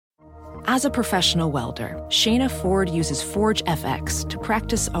As a professional welder, Shayna Ford uses Forge FX to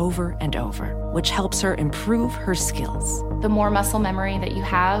practice over and over, which helps her improve her skills. The more muscle memory that you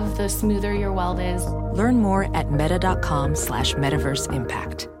have, the smoother your weld is. Learn more at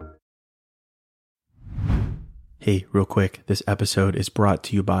meta.com/metaverseimpact. Hey, real quick, this episode is brought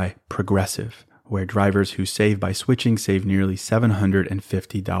to you by Progressive, where drivers who save by switching save nearly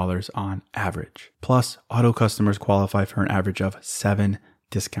 $750 on average. Plus, auto customers qualify for an average of 7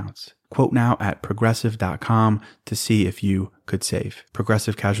 discounts. Quote now at progressive.com to see if you could save.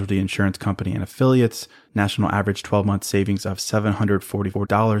 Progressive Casualty Insurance Company and Affiliates. National average 12-month savings of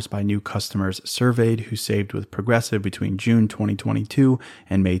 $744 by new customers surveyed who saved with Progressive between June 2022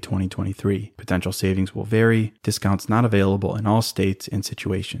 and May 2023. Potential savings will vary. Discounts not available in all states and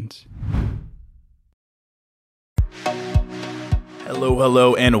situations.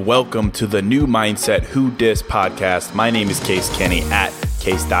 Hello, and welcome to the New Mindset Who Dis podcast. My name is Case Kenny at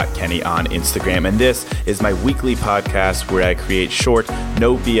Case.Kenny on Instagram, and this is my weekly podcast where I create short,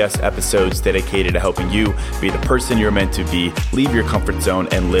 no BS episodes dedicated to helping you be the person you're meant to be, leave your comfort zone,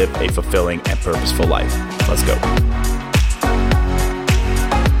 and live a fulfilling and purposeful life. Let's go.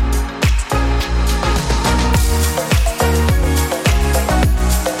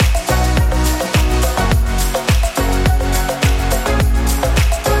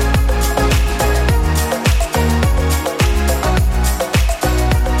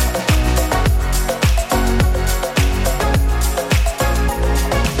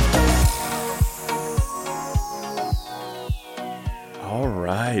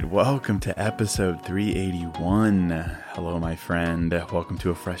 Welcome to episode 381. Hello, my friend. Welcome to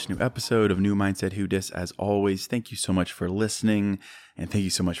a fresh new episode of New Mindset Who Dis. As always, thank you so much for listening, and thank you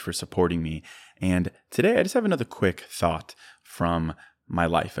so much for supporting me. And today, I just have another quick thought from my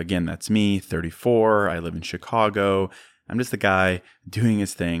life. Again, that's me, 34. I live in Chicago. I'm just a guy doing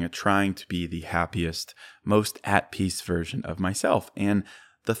his thing, trying to be the happiest, most at peace version of myself. And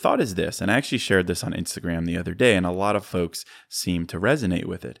the thought is this, and I actually shared this on Instagram the other day, and a lot of folks seem to resonate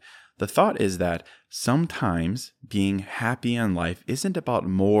with it. The thought is that sometimes being happy in life isn't about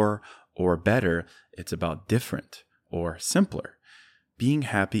more or better, it's about different or simpler. Being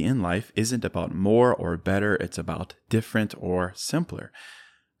happy in life isn't about more or better, it's about different or simpler.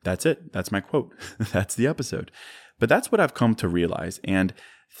 That's it. That's my quote. That's the episode. But that's what I've come to realize. And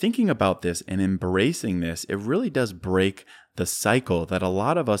thinking about this and embracing this, it really does break the cycle that a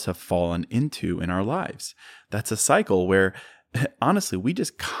lot of us have fallen into in our lives. That's a cycle where, honestly, we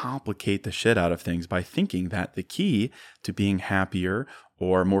just complicate the shit out of things by thinking that the key to being happier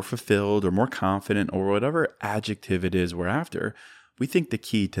or more fulfilled or more confident or whatever adjective it is we're after, we think the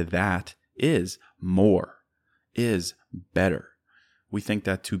key to that is more, is better. We think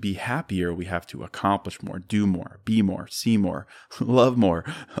that to be happier, we have to accomplish more, do more, be more, see more, love more,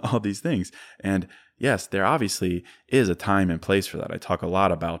 all these things. And yes, there obviously is a time and place for that. I talk a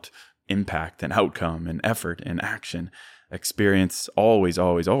lot about impact and outcome and effort and action. Experience always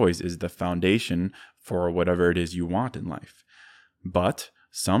is the foundation for whatever it is you want in life. But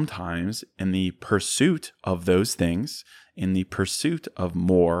sometimes in the pursuit of those things, in the pursuit of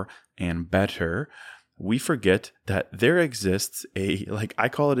more and better, we forget that there exists I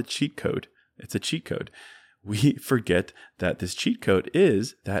call it a cheat code. It's a cheat code. We forget that this cheat code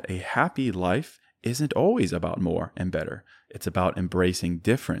is that a happy life isn't always about more and better. It's about embracing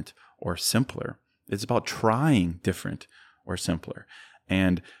different or simpler. It's about trying different or simpler.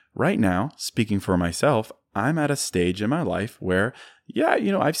 And right now, speaking for myself, I'm at a stage in my life where,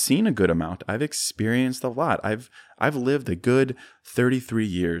 I've seen a good amount. I've experienced a lot. I've lived a good 33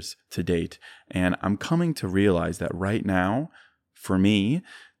 years to date. And I'm coming to realize that right now, for me,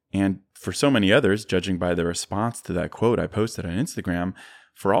 and for so many others, judging by the response to that quote I posted on Instagram,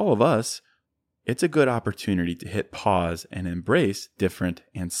 for all of us, it's a good opportunity to hit pause and embrace different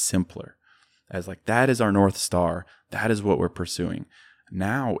and simpler. As that is our North Star. That is what we're pursuing.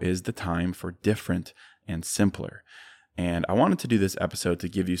 Now is the time for different and simpler. And I wanted to do this episode to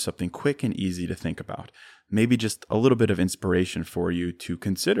give you something quick and easy to think about. Maybe just a little bit of inspiration for you to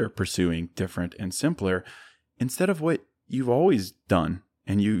consider pursuing different and simpler instead of what you've always done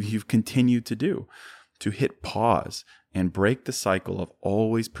and you've continued to do. To hit pause and break the cycle of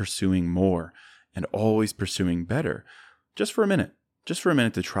always pursuing more and always pursuing better. Just for a minute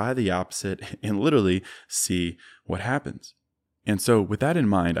to try the opposite and literally see what happens. And so with that in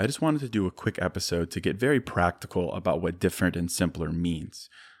mind, I just wanted to do a quick episode to get very practical about what different and simpler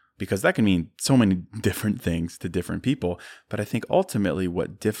means. Because that can mean so many different things to different people. But I think ultimately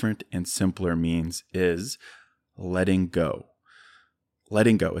what different and simpler means is letting go.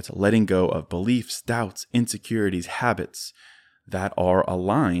 Letting go. It's letting go of beliefs, doubts, insecurities, habits that are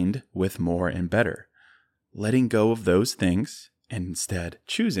aligned with more and better. Letting go of those things and instead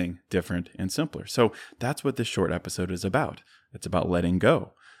choosing different and simpler. So that's what this short episode is about. It's about letting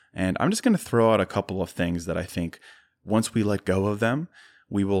go. And I'm just going to throw out a couple of things that I think once we let go of them,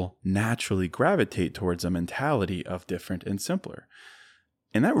 we will naturally gravitate towards a mentality of different and simpler.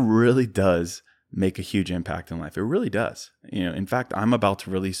 And that really does make a huge impact in life. It really does. In fact, I'm about to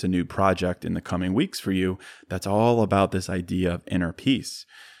release a new project in the coming weeks for you that's all about this idea of inner peace.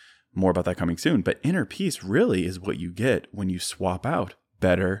 More about that coming soon. But inner peace really is what you get when you swap out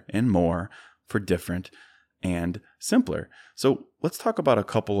better and more for different and simpler. So let's talk about a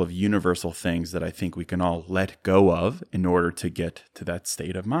couple of universal things that I think we can all let go of in order to get to that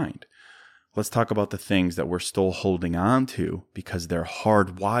state of mind. Let's talk about the things that we're still holding on to because they're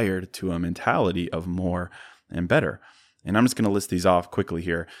hardwired to a mentality of more and better. And I'm just going to list these off quickly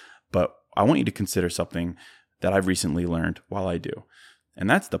here, but I want you to consider something that I've recently learned while I do. And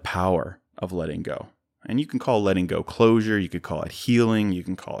that's the power of letting go. And you can call letting go closure, you could call it healing, you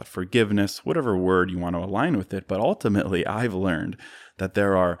can call it forgiveness, whatever word you want to align with it. But ultimately, I've learned that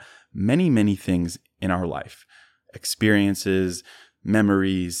there are many, many things in our life, experiences,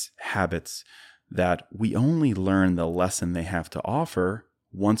 memories, habits, that we only learn the lesson they have to offer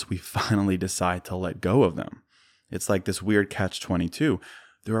once we finally decide to let go of them. It's like this weird catch-22.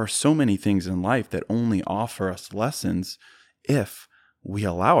 There are so many things in life that only offer us lessons if we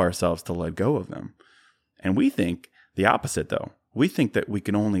allow ourselves to let go of them. And we think the opposite, though. We think that we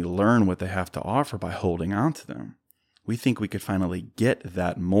can only learn what they have to offer by holding on to them. We think we could finally get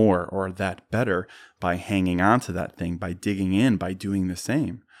that more or that better by hanging on to that thing, by digging in, by doing the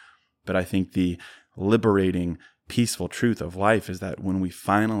same. But I think the liberating, peaceful truth of life is that when we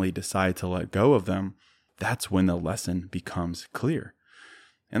finally decide to let go of them, that's when the lesson becomes clear.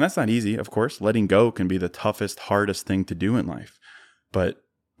 And that's not easy, of course. Letting go can be the toughest, hardest thing to do in life. But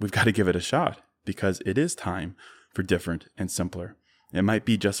we've got to give it a shot because it is time for different and simpler. It might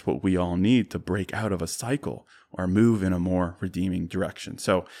be just what we all need to break out of a cycle or move in a more redeeming direction.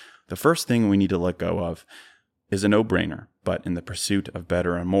 So the first thing we need to let go of is a no-brainer, but in the pursuit of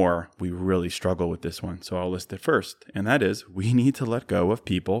better and more, we really struggle with this one. So I'll list it first, and that is we need to let go of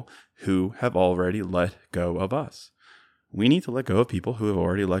people who have already let go of us. We need to let go of people who have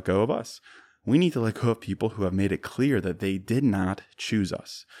already let go of us. We need to let go of people who have made it clear that they did not choose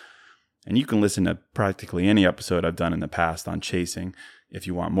us. And you can listen to practically any episode I've done in the past on chasing if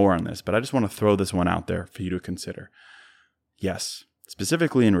you want more on this, but I just want to throw this one out there for you to consider. Yes,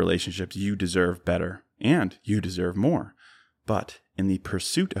 specifically in relationships, you deserve better and you deserve more. But in the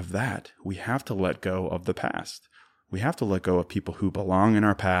pursuit of that, we have to let go of the past. We have to let go of people who belong in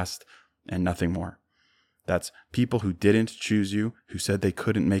our past and nothing more. That's people who didn't choose you, who said they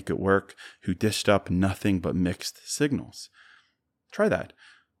couldn't make it work, who dished up nothing but mixed signals. Try that.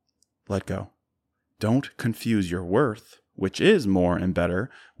 Let go. Don't confuse your worth, which is more and better,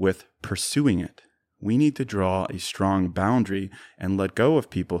 with pursuing it. We need to draw a strong boundary and let go of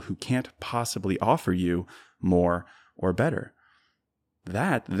people who can't possibly offer you more or better.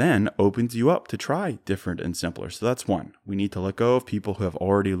 That then opens you up to try different and simpler. So that's one. We need to let go of people who have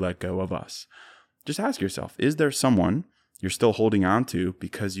already let go of us. Just ask yourself, is there someone you're still holding on to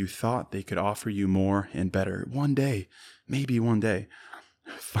because you thought they could offer you more and better one day, maybe one day?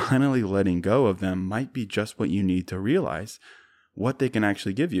 Finally letting go of them might be just what you need to realize what they can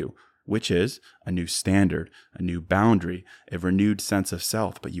actually give you, which is a new standard, a new boundary, a renewed sense of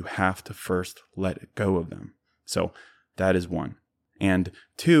self, but you have to first let go of them. So that is one. And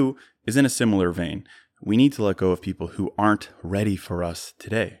two is in a similar vein. We need to let go of people who aren't ready for us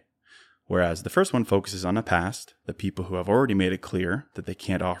today. Whereas the first one focuses on the past, the people who have already made it clear that they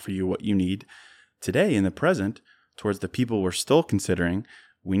can't offer you what you need. Today, in the present, towards the people we're still considering,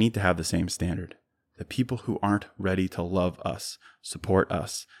 we need to have the same standard. The people who aren't ready to love us, support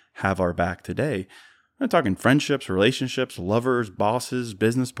us, have our back today. I'm not talking friendships, relationships, lovers, bosses,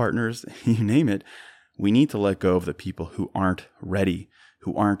 business partners, you name it. We need to let go of the people who aren't ready,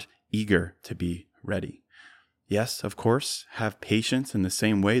 who aren't eager to be ready. Yes, of course, have patience in the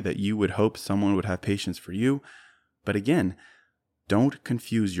same way that you would hope someone would have patience for you. But again, don't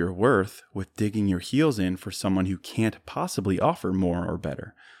confuse your worth with digging your heels in for someone who can't possibly offer more or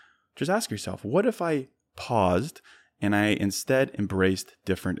better. Just ask yourself, what if I paused and I instead embraced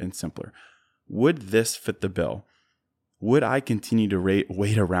different and simpler? Would this fit the bill? Would I continue to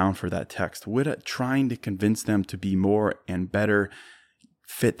wait around for that text? Would trying to convince them to be more and better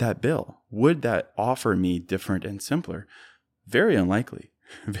fit that bill? Would that offer me different and simpler? Very unlikely.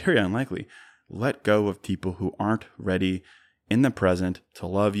 Very unlikely. Let go of people who aren't ready in the present to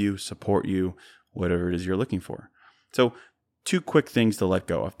love you, support you, whatever it is you're looking for. So 2 quick things to let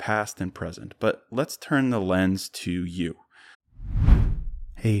go of, past and present. But let's turn the lens to you.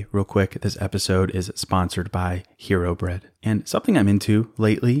 Hey, real quick, this episode is sponsored by Hero Bread. And something I'm into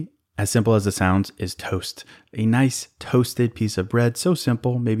lately, as simple as it sounds, is toast. A nice toasted piece of bread, so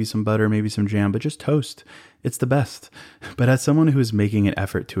simple, maybe some butter, maybe some jam, but just toast. It's the best. But as someone who is making an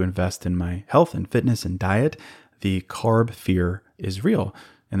effort to invest in my health and fitness and diet, the carb fear is real.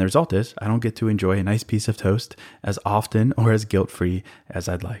 And the result is I don't get to enjoy a nice piece of toast as often or as guilt-free as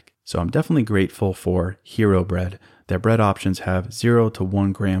I'd like. So I'm definitely grateful for Hero Bread. Their bread options have 0 to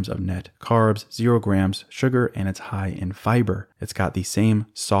 1 grams of net carbs, 0 grams sugar, and it's high in fiber. It's got the same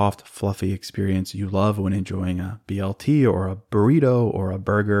soft, fluffy experience you love when enjoying a BLT or a burrito or a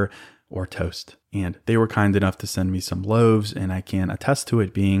burger or toast. And they were kind enough to send me some loaves, and I can attest to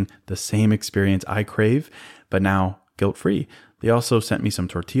it being the same experience I crave, but now guilt-free. They also sent me some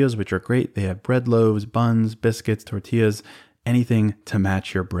tortillas, which are great. They have bread loaves, buns, biscuits, tortillas, anything to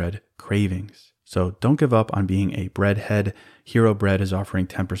match your bread cravings. So don't give up on being a breadhead. Hero Bread is offering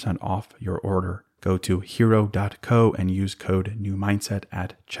 10% off your order. Go to hero.co and use code NEWMINDSET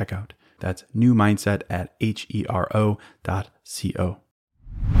at checkout. That's NEWMINDSET at hero.co.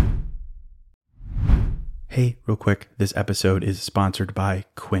 Hey, real quick, this episode is sponsored by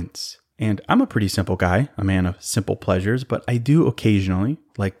Quince. And I'm a pretty simple guy, a man of simple pleasures, but I do occasionally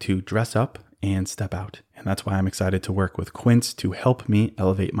like to dress up and step out. And that's why I'm excited to work with Quince to help me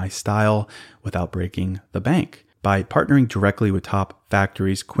elevate my style without breaking the bank. By partnering directly with top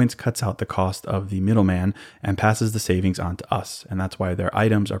factories, Quince cuts out the cost of the middleman and passes the savings on to us. And that's why their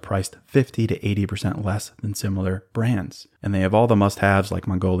items are priced 50 to 80% less than similar brands. And they have all the must-haves like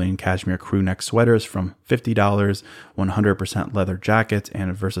Mongolian cashmere crew neck sweaters from $50, 100% leather jackets,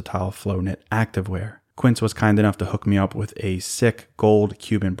 and versatile flow knit activewear. Quince was kind enough to hook me up with a sick gold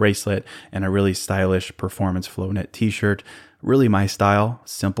Cuban bracelet and a really stylish performance flow knit t-shirt. Really my style,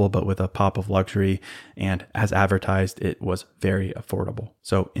 simple but with a pop of luxury, and as advertised, it was very affordable.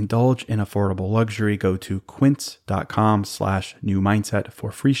 So indulge in affordable luxury. Go to quince.com/newmindset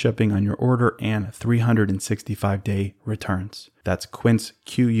for free shipping on your order and 365-day returns. That's Quince,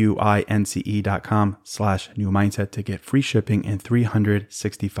 QUINCE.com/newmindset to get free shipping and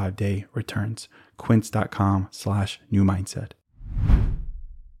 365-day returns. Quince.com/newmindset.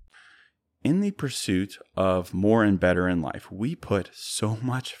 In the pursuit of more and better in life, we put so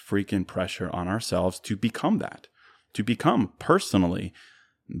much freaking pressure on ourselves to become that, to become personally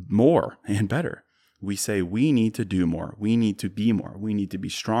more and better. We say we need to do more, we need to be more, we need to be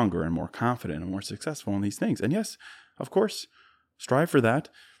stronger and more confident and more successful in these things. And yes, of course, strive for that.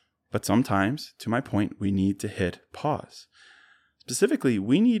 But sometimes, to my point, we need to hit pause. Specifically,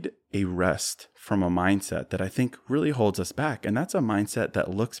 we need a rest from a mindset that I think really holds us back. And that's a mindset that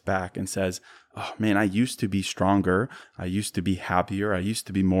looks back and says, oh man, I used to be stronger. I used to be happier. I used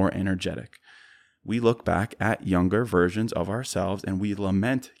to be more energetic. We look back at younger versions of ourselves and we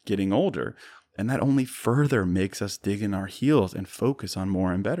lament getting older. And that only further makes us dig in our heels and focus on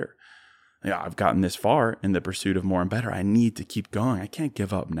more and better. Yeah, I've gotten this far in the pursuit of more and better. I need to keep going. I can't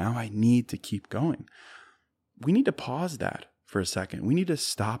give up now. I need to keep going. We need to pause that for a second. We need to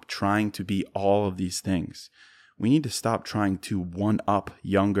stop trying to be all of these things. We need to stop trying to one up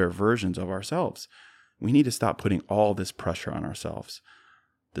younger versions of ourselves. We need to stop putting all this pressure on ourselves.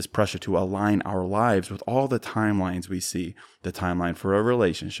 This pressure to align our lives with all the timelines we see. The timeline for a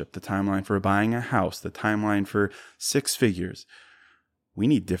relationship, the timeline for buying a house, the timeline for 6 figures. We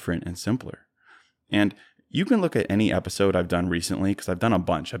need different and simpler. And you can look at any episode I've done recently, because I've done a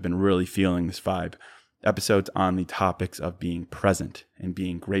bunch. I've been really feeling this vibe. Episodes on the topics of being present and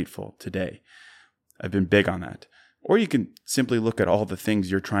being grateful today. I've been big on that. Or you can simply look at all the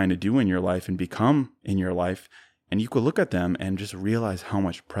things you're trying to do in your life and become in your life, and you could look at them and just realize how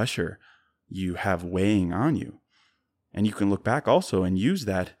much pressure you have weighing on you. And you can look back also and use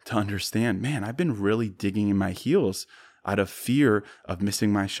that to understand, man, I've been really digging in my heels out of fear of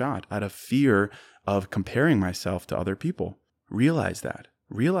missing my shot, out of fear of comparing myself to other people. Realize that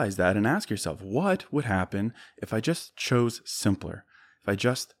and ask yourself, what would happen if I just chose simpler? If I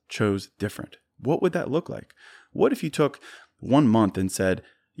just chose different? What would that look like? What if you took 1 month and said,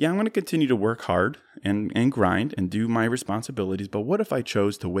 yeah, I'm going to continue to work hard and grind and do my responsibilities, but what if I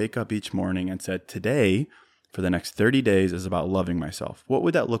chose to wake up each morning and said, today, for the next 30 days is about loving myself? What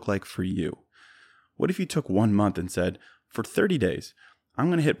would that look like for you? What if you took 1 month and said, for 30 days, I'm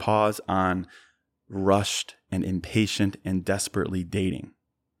going to hit pause on rushed and impatient and desperately dating?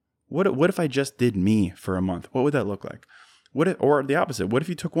 What if I just did me for a month? What would that look like? Or the opposite, what if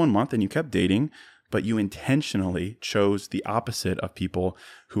you took 1 month and you kept dating, but you intentionally chose the opposite of people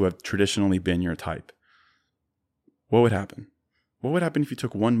who have traditionally been your type? what would happen? What would happen if you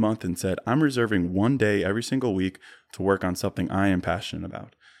took 1 month and said, I'm reserving 1 day every single week to work on something I am passionate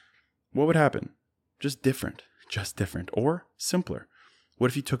about? What would happen? Just different, or simpler. What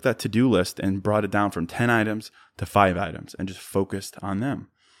if you took that to-do list and brought it down from 10 items to 5 items and just focused on them?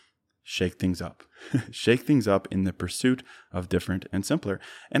 Shake things up. Shake things up in the pursuit of different and simpler.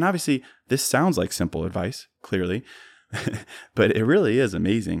 And obviously, this sounds like simple advice, clearly, but it really is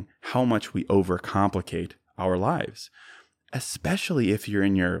amazing how much we overcomplicate our lives, especially if you're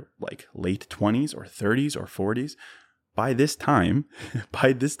in your late 20s or 30s or 40s. By this time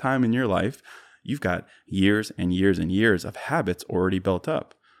in your life, you've got years and years and years of habits already built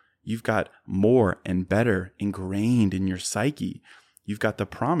up. You've got more and better ingrained in your psyche. You've got the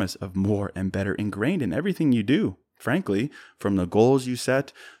promise of more and better ingrained in everything you do, frankly, from the goals you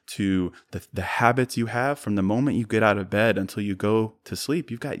set to the habits you have from the moment you get out of bed until you go to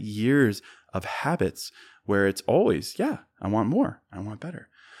sleep. You've got years of habits where it's always, I want more, I want better.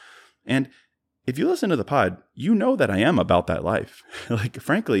 And if you listen to the pod, you know that I am about that life.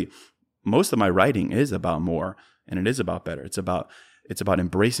 Frankly, most of my writing is about more and it is about better. It's about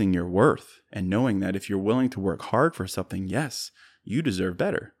embracing your worth and knowing that if you're willing to work hard for something, yes, you deserve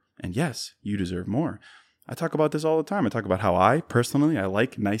better. And yes, you deserve more. I talk about this all the time. I talk about how I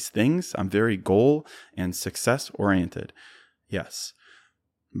like nice things. I'm very goal and success oriented. Yes.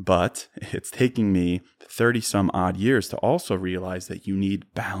 But it's taking me 30 some odd years to also realize that you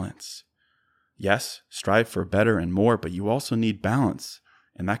need balance. Yes, strive for better and more, but you also need balance.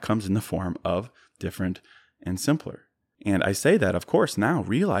 And that comes in the form of different and simpler. And I say that, of course, now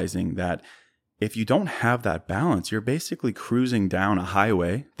realizing that if you don't have that balance, you're basically cruising down a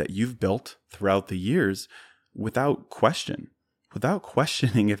highway that you've built throughout the years without questioning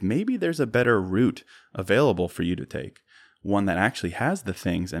if maybe there's a better route available for you to take, one that actually has the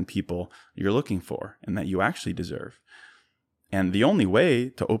things and people you're looking for and that you actually deserve. And the only way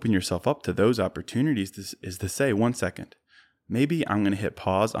to open yourself up to those opportunities is to say, 1 second, maybe I'm going to hit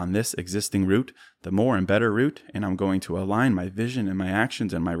pause on this existing route, the more and better route, and I'm going to align my vision and my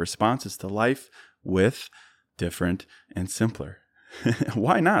actions and my responses to life with different and simpler.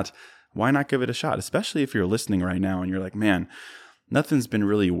 Why not? Why not give it a shot? Especially if you're listening right now and you're like, man, nothing's been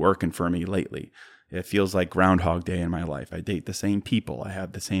really working for me lately. It feels like Groundhog Day in my life. I date the same people. I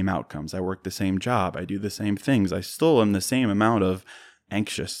have the same outcomes. I work the same job. I do the same things. I still am the same amount of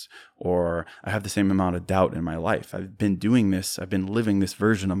anxious, or I have the same amount of doubt in my life. I've been doing this. I've been living this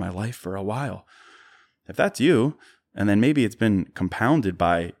version of my life for a while. If that's you, and then maybe it's been compounded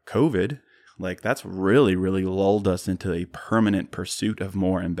by COVID, that's really, really lulled us into a permanent pursuit of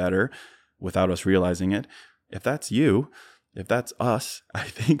more and better without us realizing it. If that's you, if that's us, I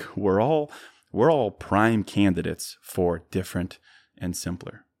think we're all prime candidates for different and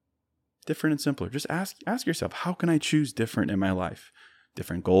simpler. Different and simpler. Just ask yourself, how can I choose different in my life?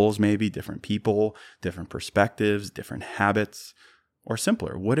 Different goals, maybe, different people, different perspectives, different habits, or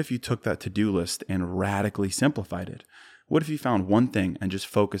simpler. What if you took that to-do list and radically simplified it? What if you found one thing and just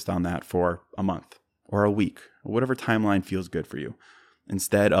focused on that for a month or a week, or whatever timeline feels good for you,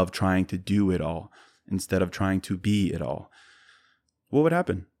 instead of trying to do it all, instead of trying to be it all? What would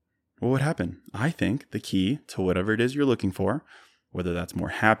happen? What would happen? I think the key to whatever it is you're looking for, whether that's more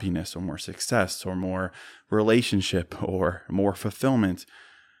happiness or more success or more relationship or more fulfillment,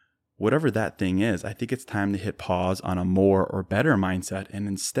 whatever that thing is, I think it's time to hit pause on a more or better mindset and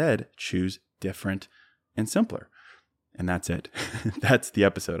instead choose different and simpler. And that's it. That's the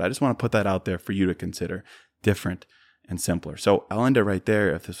episode. I just want to put that out there for you to consider. Different and simpler. So I'll end it right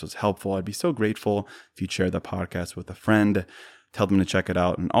there. If this was helpful, I'd be so grateful if you'd share the podcast with a friend. Tell them to check it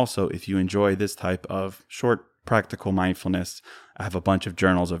out. And also, if you enjoy this type of short, practical mindfulness, I have a bunch of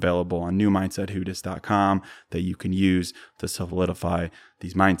journals available on newmindsetwhodis.com that you can use to solidify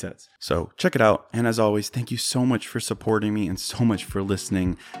these mindsets. So check it out. And as always, thank you so much for supporting me and so much for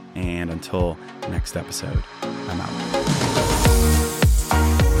listening. And until next episode, I'm out.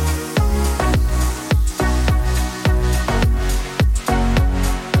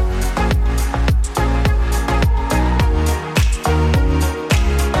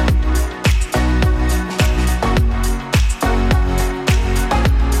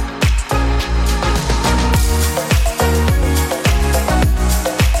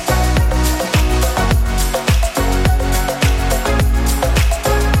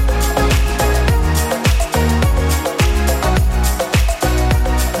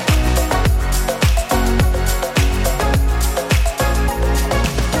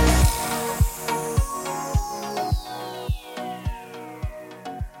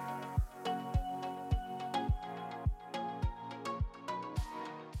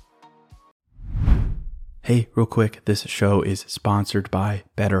 Hey, real quick, this show is sponsored by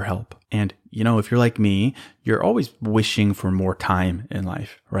BetterHelp. And if you're like me, you're always wishing for more time in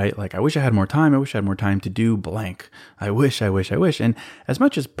life, right? Like, I wish I had more time. I wish I had more time to do blank. I wish. And as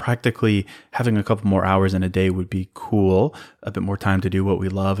much as practically having a couple more hours in a day would be cool, a bit more time to do what we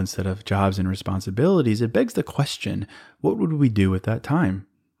love instead of jobs and responsibilities, it begs the question, what would we do with that time?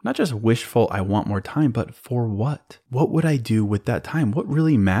 Not just wishful, I want more time, but for what? What would I do with that time? What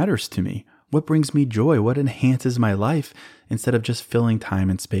really matters to me? What brings me joy? What enhances my life instead of just filling time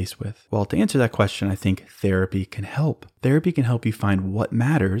and space with? Well, to answer that question, I think therapy can help. Therapy can help you find what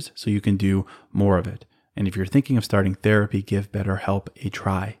matters so you can do more of it. And if you're thinking of starting therapy, give BetterHelp a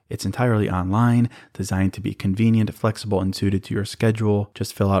try. It's entirely online, designed to be convenient, flexible, and suited to your schedule.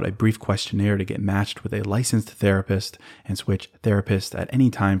 Just fill out a brief questionnaire to get matched with a licensed therapist and switch therapists at any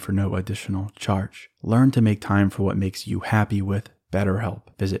time for no additional charge. Learn to make time for what makes you happy with BetterHelp.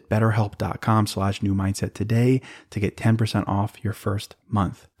 Visit betterhelp.com/newmindset today to get 10% off your first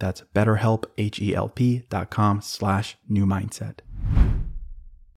month. That's BetterHelp, HELP.com/newmindset.